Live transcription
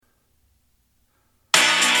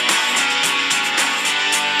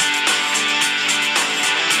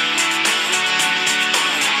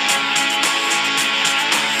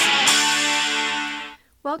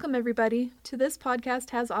Welcome, everybody, to This Podcast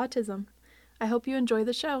Has Autism. I hope you enjoy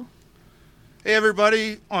the show. Hey,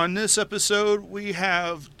 everybody. On this episode, we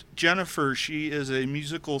have Jennifer. She is a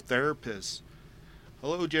musical therapist.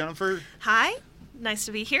 Hello, Jennifer. Hi. Nice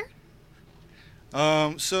to be here.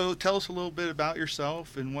 So tell us a little bit about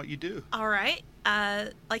yourself and what you do. All right.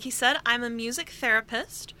 Like you said, I'm a music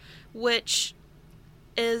therapist, which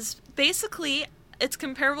is basically, it's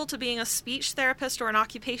comparable to being a speech therapist or an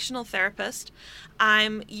occupational therapist.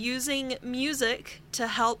 I'm using music to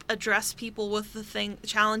help address people with the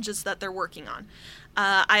challenges that they're working on.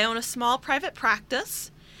 I own a small private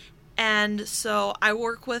practice, and so I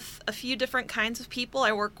work with a few different kinds of people.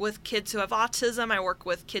 I work with kids who have autism. I work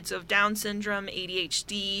with kids who have Down syndrome,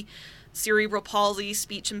 ADHD, cerebral palsy,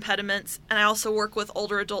 speech impediments, and I also work with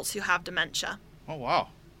older adults who have dementia. Oh, wow.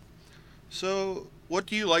 So what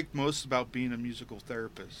do you like most about being a musical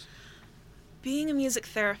therapist? Being a music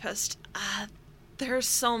therapist, there's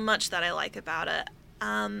so much that I like about it.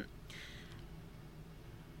 Let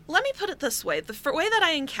me put it this way. The way that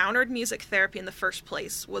I encountered music therapy in the first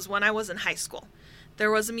place was when I was in high school.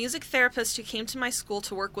 There was a music therapist who came to my school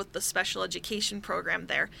to work with the special education program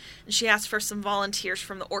there, and she asked for some volunteers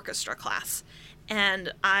from the orchestra class.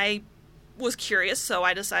 And I was curious, so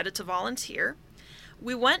I decided to volunteer.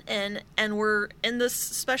 We went in, and we're in this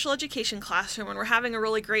special education classroom, and we're having a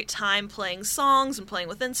really great time playing songs and playing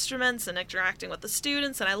with instruments and interacting with the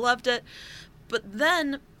students, and I loved it. But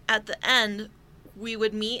then, at the end, we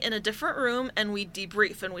would meet in a different room, and we'd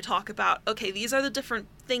debrief, and we'd talk about, okay, these are the different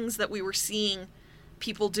things that we were seeing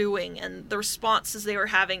people doing, and the responses they were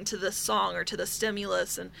having to this song or to the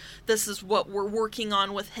stimulus, and this is what we're working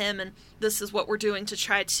on with him, and this is what we're doing to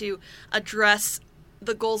try to address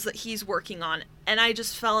the goals that he's working on. And I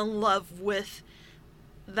just fell in love with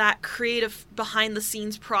that creative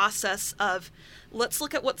behind-the-scenes process of, let's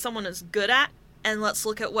look at what someone is good at, and let's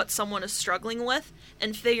look at what someone is struggling with,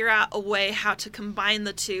 and figure out a way how to combine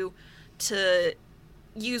the two to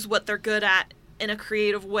use what they're good at in a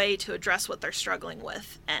creative way to address what they're struggling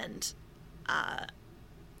with. And I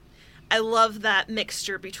love that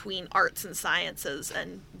mixture between arts and sciences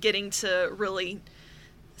and getting to really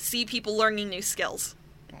see people learning new skills.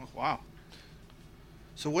 Oh, wow.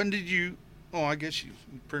 So when did you... Oh, I guess you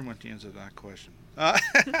pretty much answered that question.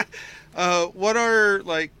 What are,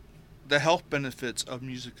 like, the health benefits of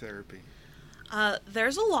music therapy?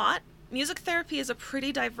 There's a lot. Music therapy is a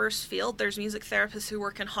pretty diverse field. There's music therapists who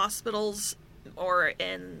work in hospitals or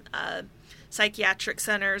in psychiatric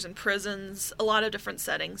centers and prisons, a lot of different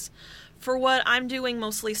settings. For what I'm doing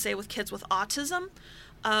mostly, say, with kids with autism,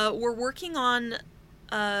 we're working on,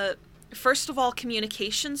 first of all,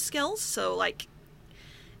 communication skills. So, like,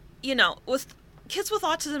 you know, with kids with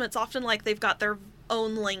autism, it's often like they've got their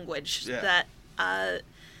own language that...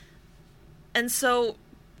 And so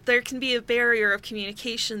there can be a barrier of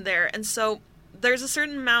communication there. And so there's a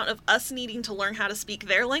certain amount of us needing to learn how to speak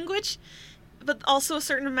their language, but also a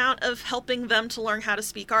certain amount of helping them to learn how to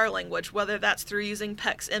speak our language, whether that's through using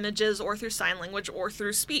PECS images or through sign language or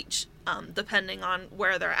through speech, depending on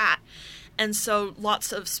where they're at. And so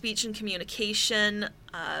lots of speech and communication.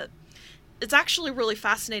 It's actually really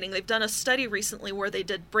fascinating. They've done a study recently where they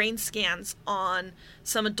did brain scans on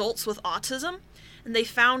some adults with autism, and they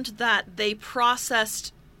found that they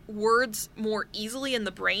processed words more easily in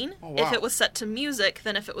the brain if it was set to music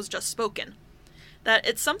than if it was just spoken. That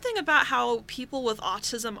it's something about how people with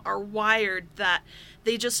autism are wired that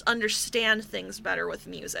they just understand things better with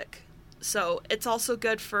music. So it's also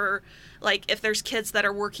good for, like, if there's kids that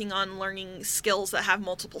are working on learning skills that have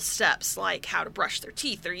multiple steps, like how to brush their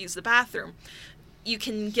teeth or use the bathroom, you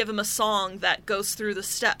can give them a song that goes through the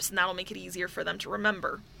steps, and that'll make it easier for them to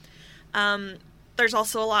remember. There's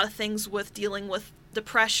also a lot of things with dealing with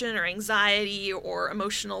depression or anxiety or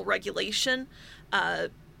emotional regulation.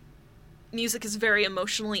 Music is very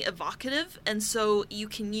emotionally evocative, and so you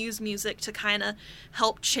can use music to kind of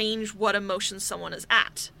help change what emotion someone is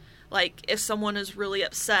at. Like, if someone is really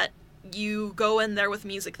upset, you go in there with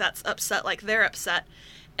music that's upset like they're upset,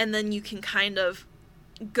 and then you can kind of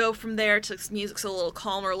go from there to music's a little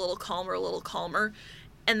calmer, a little calmer, a little calmer,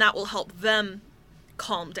 and that will help them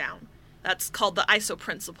calm down. That's called the ISO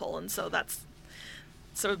principle, and so that's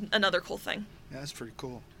another cool thing. Yeah, that's pretty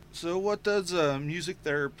cool. So what does a music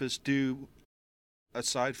therapist do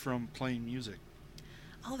aside from playing music?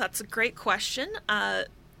 Oh, that's a great question.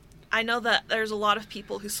 I know that there's a lot of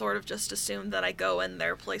people who sort of just assume that I go in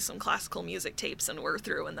there, play some classical music tapes, and we're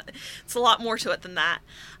through, and it's a lot more to it than that.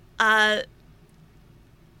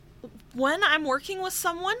 When I'm working with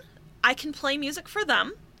someone, I can play music for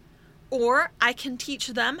them, or I can teach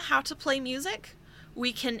them how to play music.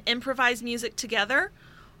 We can improvise music together,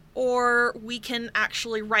 or we can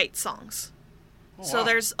actually write songs. Oh, So wow.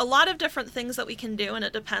 there's a lot of different things that we can do, and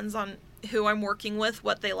it depends on who I'm working with,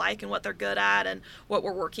 what they like and what they're good at, and what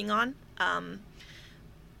we're working on.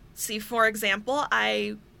 See, for example,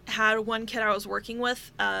 I had one kid I was working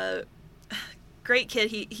with, great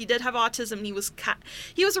kid. He did have autism. He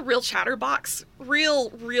was a real chatterbox,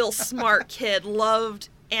 real smart kid, loved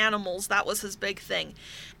animals. That was his big thing.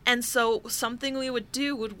 And so something we would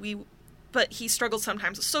do but he struggled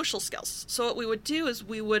sometimes with social skills. So what we would do is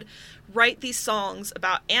we would write these songs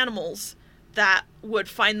about animals that would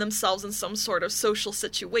find themselves in some sort of social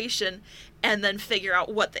situation, and then figure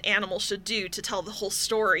out what the animal should do to tell the whole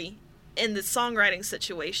story in the songwriting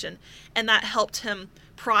situation. And that helped him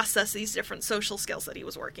process these different social skills that he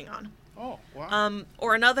was working on. Oh, wow.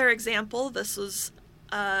 Or another example, this was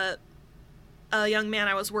a young man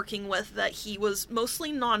I was working with that he was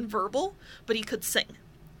mostly nonverbal, but he could sing.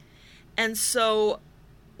 And so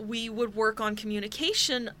we would work on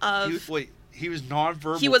communication of... He was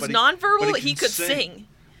nonverbal. He was nonverbal, but he could sing.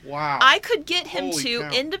 Wow. I could get him Holy to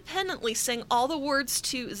cow. independently sing all the words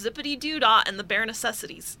to Zippity Doo Dah and the Bare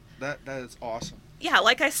Necessities. That is awesome. Yeah,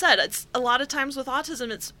 like I said, it's a lot of times with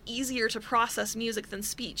autism, it's easier to process music than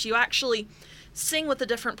speech. You actually sing with a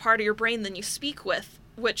different part of your brain than you speak with,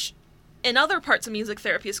 which in other parts of music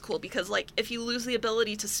therapy is cool because, like, if you lose the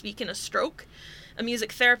ability to speak in a stroke, a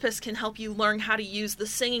music therapist can help you learn how to use the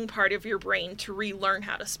singing part of your brain to relearn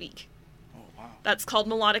how to speak. Oh, wow. That's called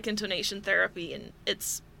melodic intonation therapy, and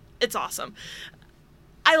it's awesome.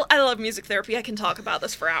 I love music therapy. I can talk about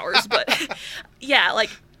this for hours, but yeah,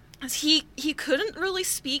 like, he couldn't really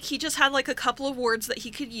speak. He just had like a couple of words that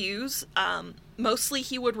he could use. Mostly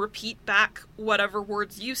he would repeat back whatever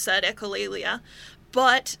words you said, echolalia,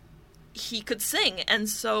 but he could sing. And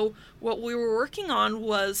so what we were working on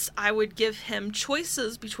was I would give him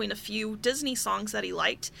choices between a few Disney songs that he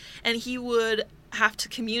liked, and he would have to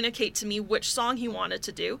communicate to me which song he wanted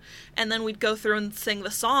to do, and then we'd go through and sing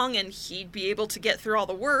the song, and he'd be able to get through all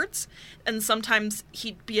the words. And sometimes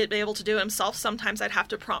he'd be able to do it himself. Sometimes I'd have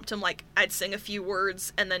to prompt him, like I'd sing a few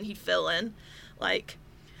words and then he'd fill in, like,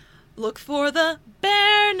 look for the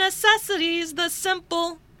bare necessities, the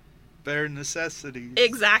simple Bare necessities.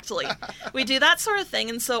 Exactly. We do that sort of thing,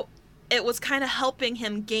 and so it was kind of helping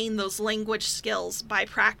him gain those language skills by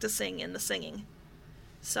practicing in the singing.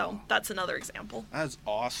 So that's another example. That's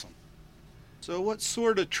awesome. So what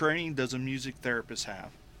sort of training does a music therapist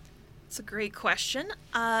have? It's a great question.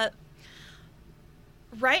 Right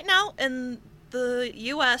now in the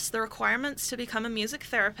U.S., the requirements to become a music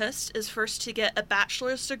therapist is first to get a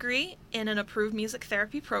bachelor's degree in an approved music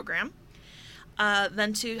therapy program,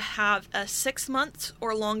 then to have a 6 months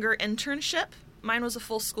or longer internship. Mine was a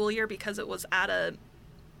full school year because it was at a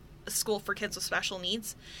school for kids with special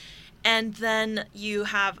needs. And then you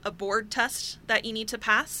have a board test that you need to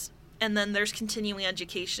pass. And then there's continuing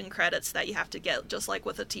education credits that you have to get, just like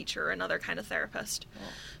with a teacher or another kind of therapist. Oh.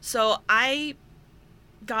 So I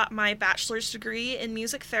got my bachelor's degree in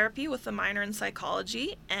music therapy with a minor in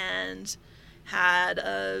psychology and had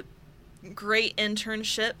a great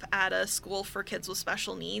internship at a school for kids with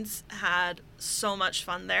special needs. Had so much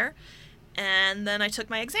fun there. And then I took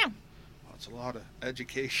my exam. Well, it's a lot of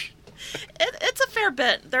education. It's a fair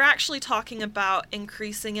bit. They're actually talking about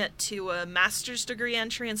increasing it to a master's degree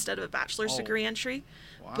entry instead of a bachelor's degree entry.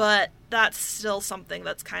 Wow. But that's still something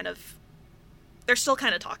that's they're still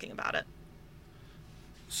kind of talking about it.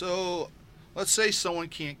 So, let's say someone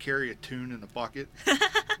can't carry a tune in a bucket.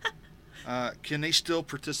 Can they still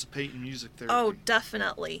participate in music therapy? Oh,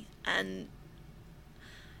 definitely. And,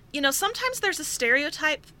 sometimes there's a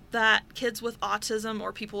stereotype that kids with autism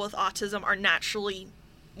or people with autism are naturally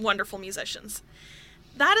wonderful musicians.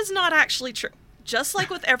 That is not actually true. Just like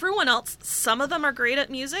with everyone else, some of them are great at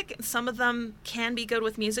music, and some of them can be good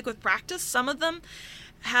with music with practice. Some of them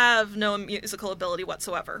have no musical ability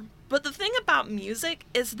whatsoever. But the thing about music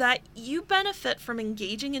is that you benefit from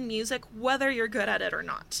engaging in music whether you're good at it or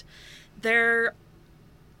not.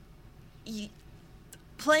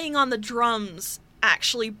 Playing on the drums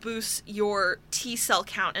actually boosts your T-cell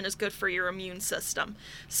count and is good for your immune system.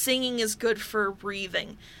 Singing is good for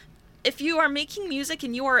breathing. If you are making music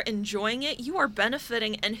and you are enjoying it, you are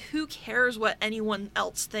benefiting, and who cares what anyone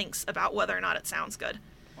else thinks about whether or not it sounds good?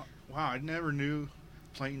 Wow, I never knew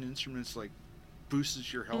playing instruments like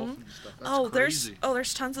boosts your health and stuff. That's crazy.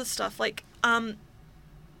 There's tons of stuff. Like,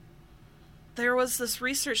 there was this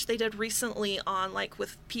research they did recently on, like,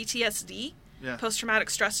 with PTSD,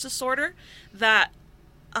 post-traumatic stress disorder, that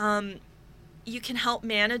you can help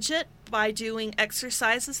manage it by doing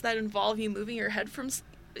exercises that involve you moving your head from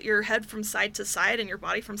your head from side to side and your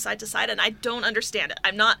body from side to side, and I don't understand it.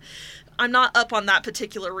 I'm not up on that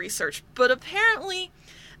particular research, but apparently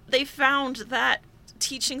they found that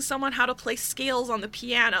teaching someone how to play scales on the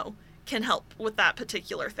piano can help with that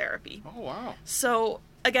particular therapy. Oh, wow. So,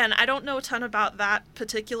 again, I don't know a ton about that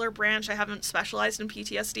particular branch. I haven't specialized in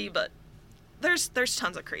PTSD, but there's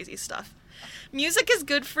tons of crazy stuff. Music is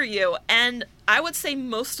good for you, and I would say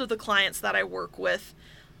most of the clients that I work with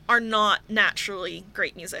are not naturally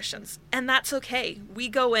great musicians, and that's okay. We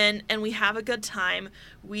go in and we have a good time,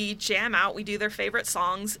 we jam out, we do their favorite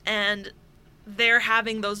songs, and they're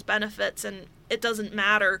having those benefits, and it doesn't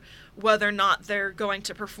matter whether or not they're going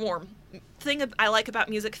to perform. Thing I like about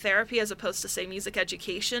music therapy as opposed to, say, music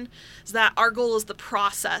education is that our goal is the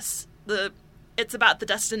process. It's about the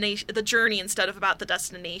destination, the journey, instead of about the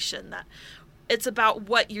destination. That it's about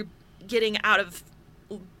what you're getting out of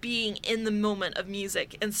being in the moment of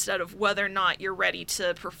music instead of whether or not you're ready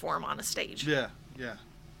to perform on a stage. Yeah.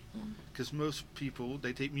 Because most people,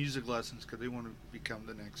 they take music lessons because they want to become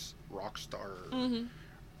the next rock star or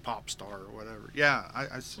pop star or whatever. Yeah,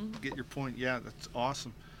 I get your point. Yeah, that's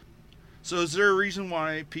awesome. So is there a reason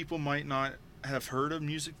why people might not have heard of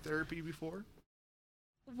music therapy before?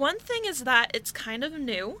 One thing is that it's kind of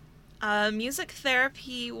new. Music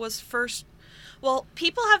therapy was first... Well,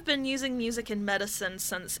 people have been using music in medicine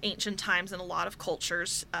since ancient times in a lot of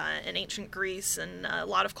cultures. In ancient Greece and a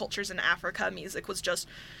lot of cultures in Africa, music was just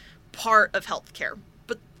part of healthcare.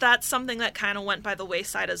 But that's something that kind of went by the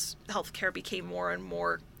wayside as healthcare became more and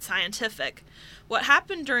more scientific. What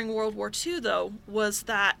happened during World War II, though, was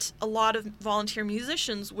that a lot of volunteer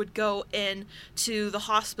musicians would go in to the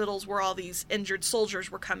hospitals where all these injured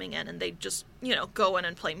soldiers were coming in, and they'd just, go in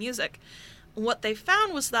and play music. What they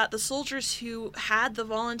found was that the soldiers who had the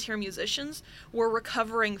volunteer musicians were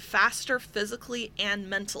recovering faster physically and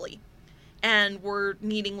mentally, and were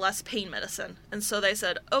needing less pain medicine. And so they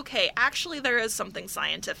said, okay, actually there is something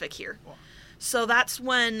scientific here. Wow. So that's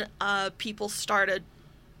when people started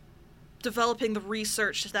developing the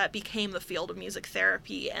research that became the field of music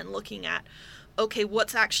therapy and looking at, okay,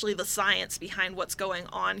 what's actually the science behind what's going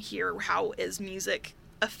on here? How is music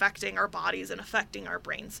affecting our bodies and affecting our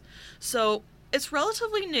brains? So it's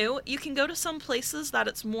relatively new. You can go to some places that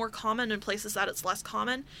it's more common and places that it's less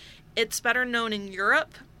common. It's better known in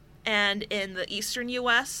Europe and in the eastern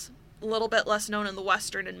U.S., a little bit less known in the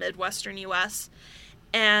western and midwestern U.S.,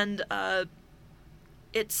 and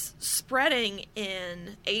it's spreading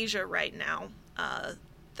in Asia right now.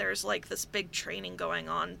 There's like this big training going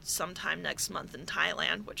on sometime next month in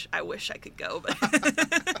Thailand, which I wish I could go,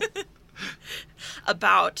 but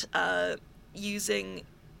about using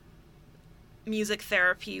music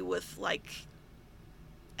therapy with, like,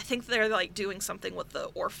 I think they're like doing something with the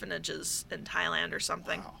orphanages in Thailand or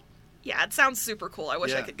something. Wow. Yeah, it sounds super cool. I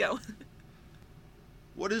wish I could go.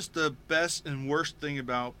 What is the best and worst thing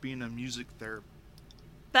about being a music therapist?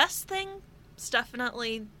 Best thing is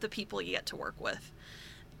definitely the people you get to work with.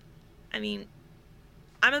 I mean,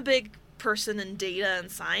 I'm a big person in data and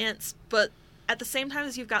science, but at the same time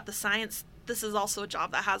as you've got the science, this is also a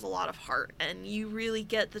job that has a lot of heart, and you really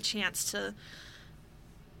get the chance to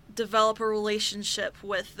develop a relationship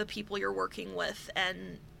with the people you're working with.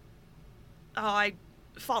 And I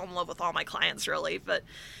fall in love with all my clients, really, but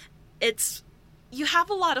you have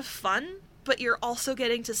a lot of fun, but you're also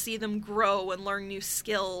getting to see them grow and learn new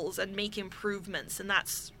skills and make improvements, and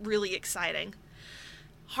that's really exciting.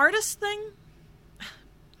 First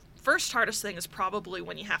hardest thing is probably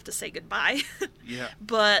when you have to say goodbye. Yeah.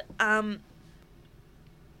 But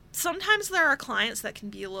sometimes there are clients that can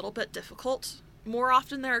be a little bit difficult. More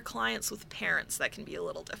often there are clients with parents that can be a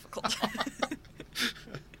little difficult.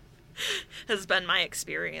 Has been my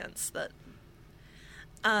experience. That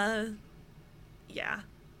yeah.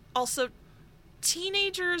 Also,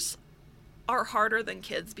 teenagers are harder than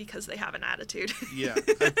kids because they have an attitude. Yeah,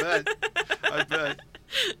 I bet.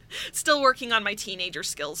 Still working on my teenager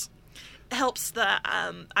skills. Helps that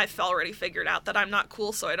I've already figured out that I'm not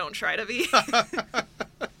cool, so I don't try to be. And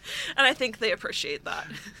I think they appreciate that.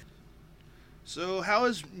 So how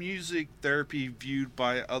is music therapy viewed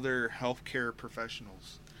by other healthcare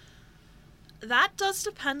professionals? That does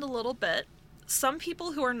depend a little bit. Some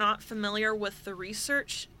people who are not familiar with the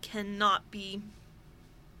research cannot be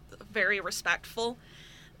very respectful.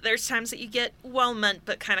 There's times that you get well-meant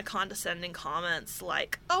but kind of condescending comments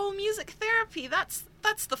like, oh, music therapy, that's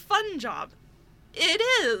the fun job. It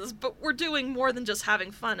is, but we're doing more than just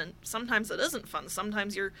having fun, and sometimes it isn't fun.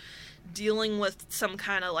 Sometimes you're dealing with some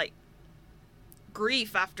kind of, like,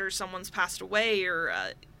 grief after someone's passed away, or,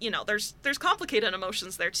 there's complicated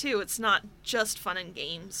emotions there, too. It's not just fun and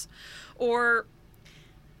games. Or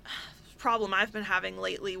problem I've been having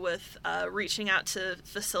lately with reaching out to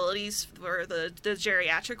facilities for the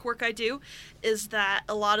geriatric work I do is that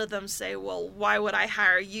a lot of them say, well, why would I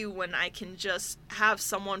hire you when I can just have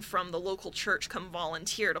someone from the local church come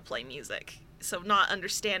volunteer to play music? So not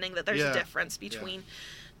understanding that there's a difference between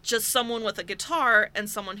just someone with a guitar and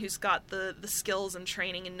someone who's got the skills and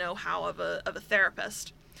training and know-how of a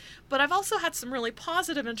therapist. But I've also had some really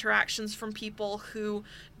positive interactions from people who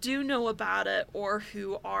do know about it or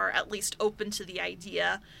who are at least open to the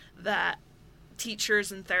idea that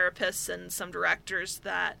teachers and therapists and some directors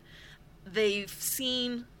that they've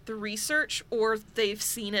seen the research or they've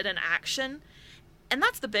seen it in action. And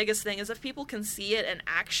that's the biggest thing, is if people can see it in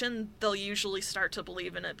action, they'll usually start to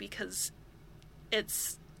believe in it because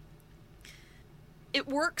it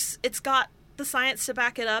works. It's got the science to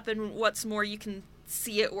back it up, and what's more, you can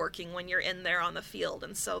see it working when you're in there on the field.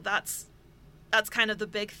 And so that's kind of the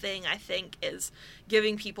big thing, I think, is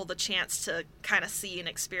giving people the chance to kind of see and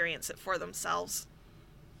experience it for themselves.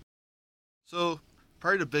 So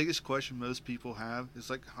probably the biggest question most people have is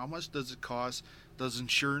like, how much does it cost? Does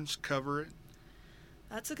insurance cover it?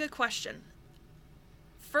 That's a good question.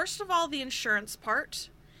 First of all, the insurance part,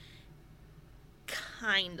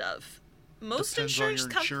 kind of. Most insurance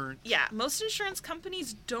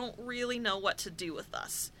companies don't really know what to do with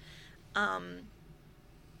us.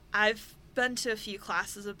 I've been to a few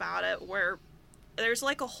classes about it where there's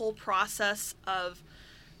like a whole process of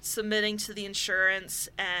submitting to the insurance,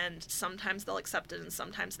 and sometimes they'll accept it and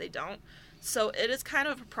sometimes they don't. So it is kind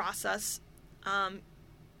of a process.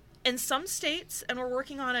 In some states, and we're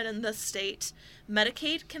working on it in this state,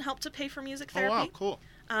 Medicaid can help to pay for music therapy. Oh, wow, cool.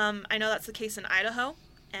 I know that's the case in Idaho,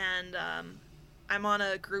 and I'm on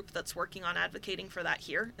a group that's working on advocating for that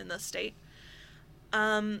here in this state.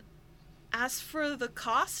 As for the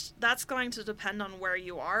cost, that's going to depend on where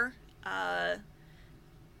you are. I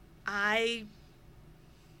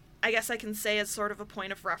guess I can say as sort of a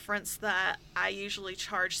point of reference that I usually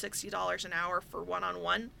charge $60 an hour for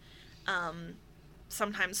one-on-one.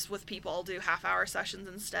 Sometimes with people I'll do half-hour sessions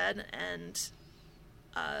instead, and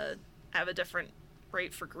I have a different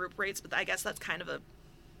rate for group rates, but I guess that's kind of a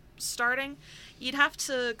starting. You'd have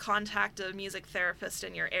to contact a music therapist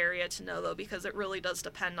in your area to know, though, because it really does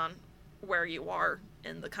depend on where you are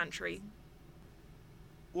in the country.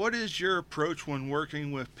 What is your approach when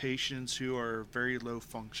working with patients who are very low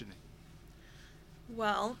functioning?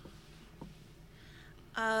 Well,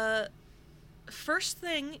 first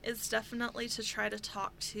thing is definitely to try to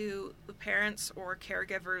talk to the parents or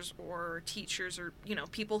caregivers or teachers or,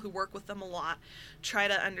 people who work with them a lot. Try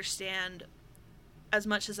to understand as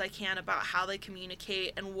much as I can about how they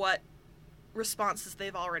communicate and what responses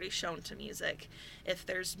they've already shown to music. If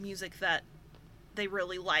there's music that they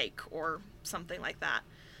really like or something like that.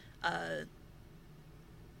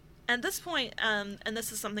 At this point, and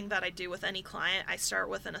this is something that I do with any client, I start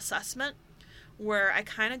with an assessment where I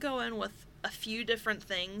kind of go in with a few different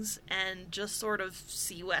things and just sort of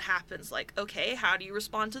see what happens. Like, okay, how do you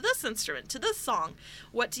respond to this instrument, to this song?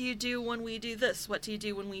 What do you do when we do this? What do you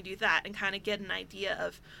do when we do that? And kind of get an idea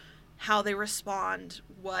of how they respond,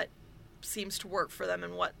 what seems to work for them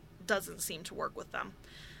and what doesn't seem to work with them.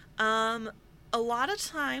 A lot of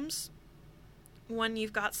times when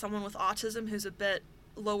you've got someone with autism who's a bit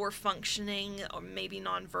lower functioning or maybe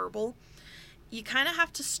nonverbal, you kind of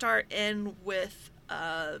have to start in with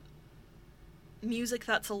music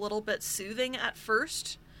that's a little bit soothing at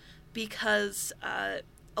first, because a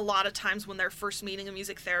lot of times when they're first meeting a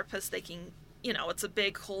music therapist, they can, it's a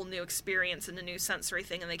big whole new experience and a new sensory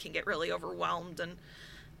thing, and they can get really overwhelmed and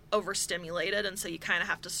overstimulated, and so you kind of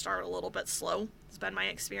have to start a little bit slow. It's been my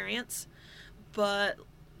experience. But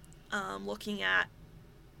looking at,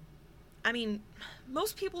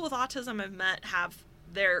 most people with autism I've met have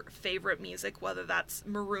their favorite music, whether that's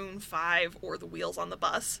Maroon 5 or The Wheels on the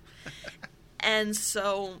Bus. And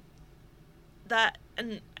so that,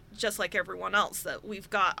 and just like everyone else, that we've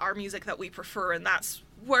got our music that we prefer, and that's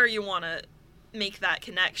where you want to make that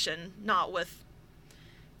connection, not with,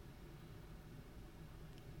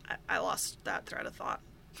 I lost that thread of thought.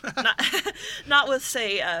 not with,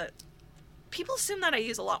 say, people assume that I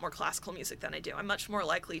use a lot more classical music than I do. I'm much more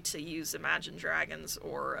likely to use Imagine Dragons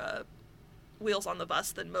or Wheels on the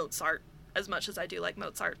Bus than Mozart, as much as I do like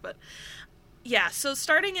Mozart. But yeah, so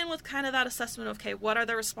starting in with kind of that assessment of, okay, what are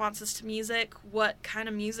their responses to music? What kind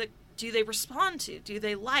of music do they respond to? Do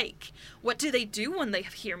they like? What do they do when they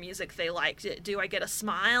hear music they like? Do I get a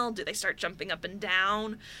smile? Do they start jumping up and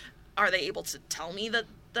down? Are they able to tell me that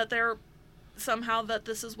they're somehow that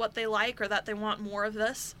this is what they like or that they want more of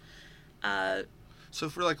this? So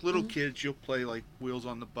for like little kids, you'll play like Wheels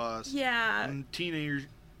on the Bus. Yeah. And teenagers,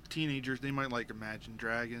 teenagers, they might like Imagine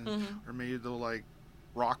Dragons, or maybe they'll like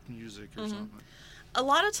rock music or something. A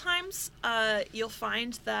lot of times, you'll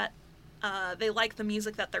find that they like the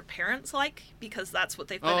music that their parents like, because that's what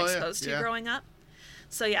they've been exposed to growing up.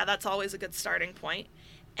 So yeah, that's always a good starting point.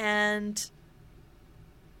 And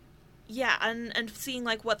yeah, and seeing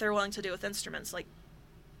like what they're willing to do with instruments. Like,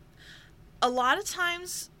 a lot of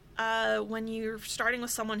times, when you're starting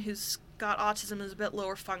with someone who's got autism and is a bit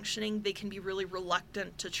lower functioning, they can be really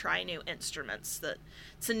reluctant to try new instruments. That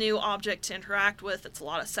it's a new object to interact with. It's a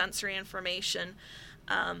lot of sensory information.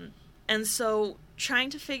 And so trying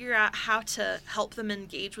to figure out how to help them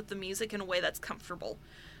engage with the music in a way that's comfortable.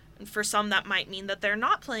 And for some, that might mean that they're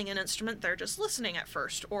not playing an instrument, they're just listening at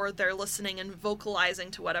first, or they're listening and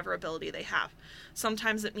vocalizing to whatever ability they have.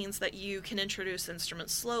 Sometimes it means that you can introduce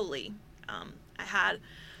instruments slowly. I had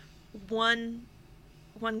one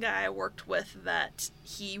guy I worked with that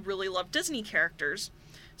he really loved Disney characters,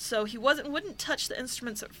 so he wouldn't touch the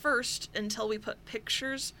instruments at first until we put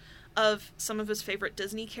pictures of some of his favorite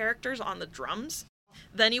Disney characters on the drums.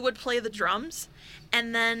 Then he would play the drums,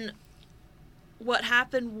 and then what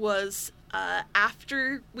happened was,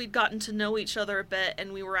 after we'd gotten to know each other a bit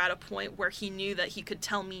and we were at a point where he knew that he could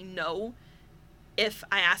tell me no if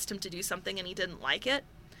I asked him to do something and he didn't like it,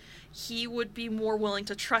 he would be more willing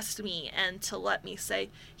to trust me and to let me say,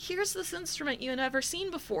 here's this instrument you've never seen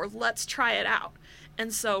before, let's try it out.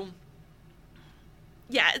 And so,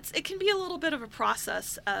 yeah, it can be a little bit of a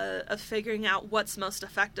process of figuring out what's most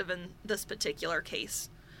effective in this particular case.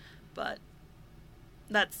 But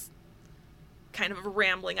that's kind of a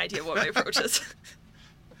rambling idea of what my approach is.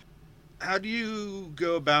 How do you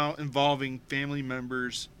go about involving family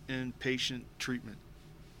members in patient treatment?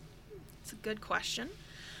 It's a good question.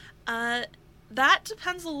 That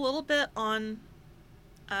depends a little bit on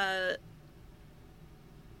the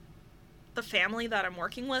family that I'm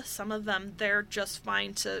working with. Some of them, they're just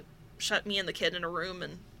fine to shut me and the kid in a room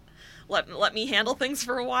and let me handle things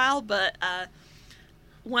for a while. But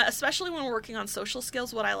especially when we're working on social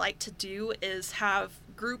skills, what I like to do is have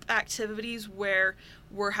group activities where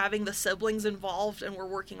we're having the siblings involved and we're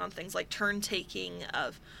working on things like turn taking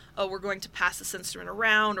of, oh, we're going to pass this instrument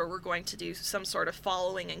around, or we're going to do some sort of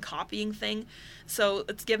following and copying thing. So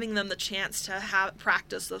it's giving them the chance to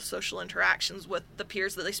practice those social interactions with the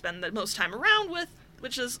peers that they spend the most time around with,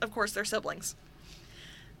 which is, of course, their siblings.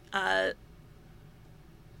 As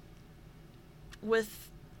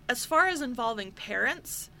far as involving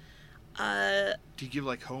parents, do you give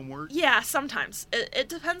like homework? Yeah, sometimes. It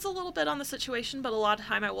depends a little bit on the situation, but a lot of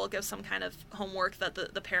time I will give some kind of homework that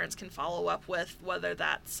the parents can follow up with, whether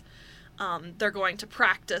that's they're going to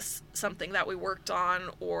practice something that we worked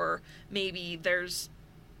on, or maybe there's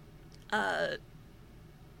a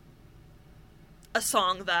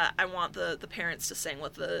song that I want the parents to sing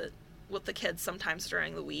with the kids sometimes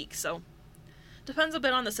during the week. So depends a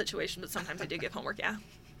bit on the situation, but sometimes I do give homework, yeah.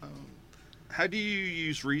 How do you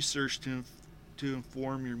use research to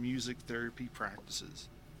inform your music therapy practices?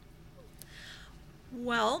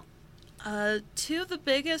 Well, two of the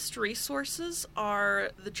biggest resources are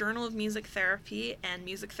the Journal of Music Therapy and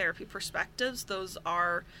Music Therapy Perspectives. Those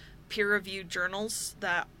are peer-reviewed journals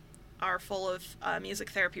that are full of music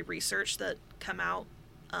therapy research that come out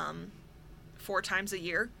 4 times a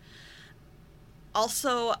year.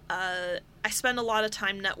 Also, I spend a lot of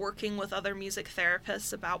time networking with other music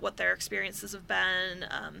therapists about what their experiences have been.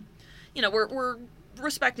 We're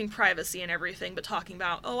respecting privacy and everything, but talking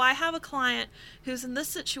about, oh, I have a client who's in this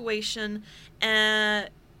situation, and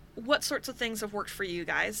what sorts of things have worked for you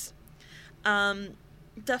guys?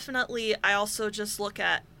 Definitely, I also just look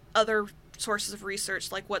at other sources of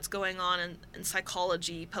research, like what's going on in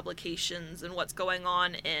psychology publications and what's going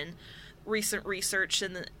on in recent research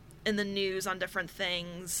in the news on different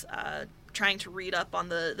things, trying to read up on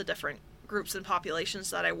the different groups and populations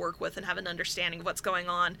that I work with and have an understanding of what's going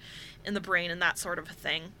on in the brain and that sort of a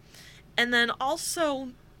thing. And then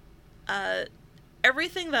also,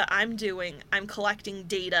 everything that I'm doing, I'm collecting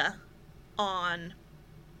data on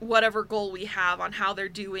whatever goal we have on how they're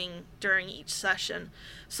doing during each session,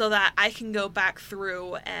 so that I can go back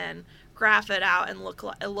through and graph it out and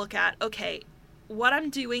look at, okay, what I'm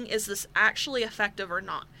doing, is this actually effective or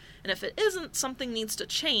not? And if it isn't, something needs to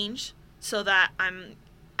change so that I'm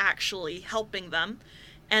actually helping them.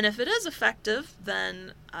 And if it is effective,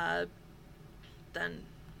 then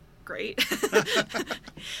great.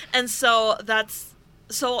 And so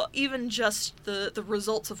even just the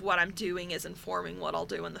results of what I'm doing is informing what I'll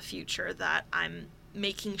do in the future, that I'm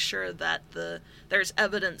making sure that there's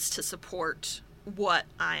evidence to support what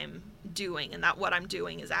I'm doing, and that what I'm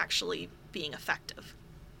doing is actually being effective.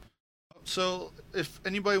 So if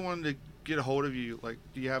anybody wanted to get a hold of you, like,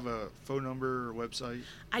 do you have a phone number or website?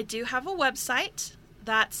 I do have a website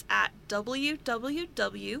that's at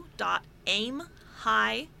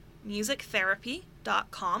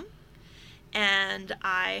www.aimhighmusictherapy.com. And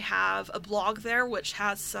I have a blog there which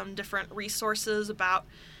has some different resources about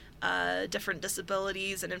different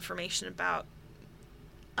disabilities and information about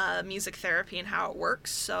music therapy and how it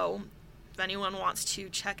works. So if anyone wants to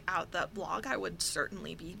check out that blog, I would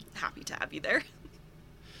certainly be happy to have you there.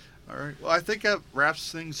 All right. Well, I think that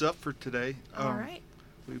wraps things up for today. All right.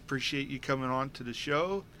 We appreciate you coming on to the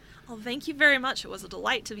show. Well, thank you very much. It was a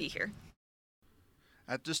delight to be here.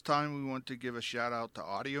 At this time, we want to give a shout out to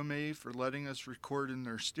AudioMave for letting us record in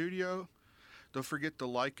their studio. Don't forget to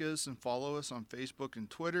like us and follow us on Facebook and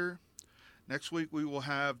Twitter. Next week, we will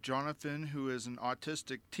have Jonathan, who is an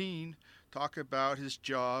autistic teen, talk about his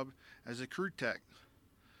job as a crew tech.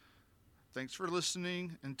 Thanks for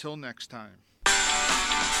listening. Until next time.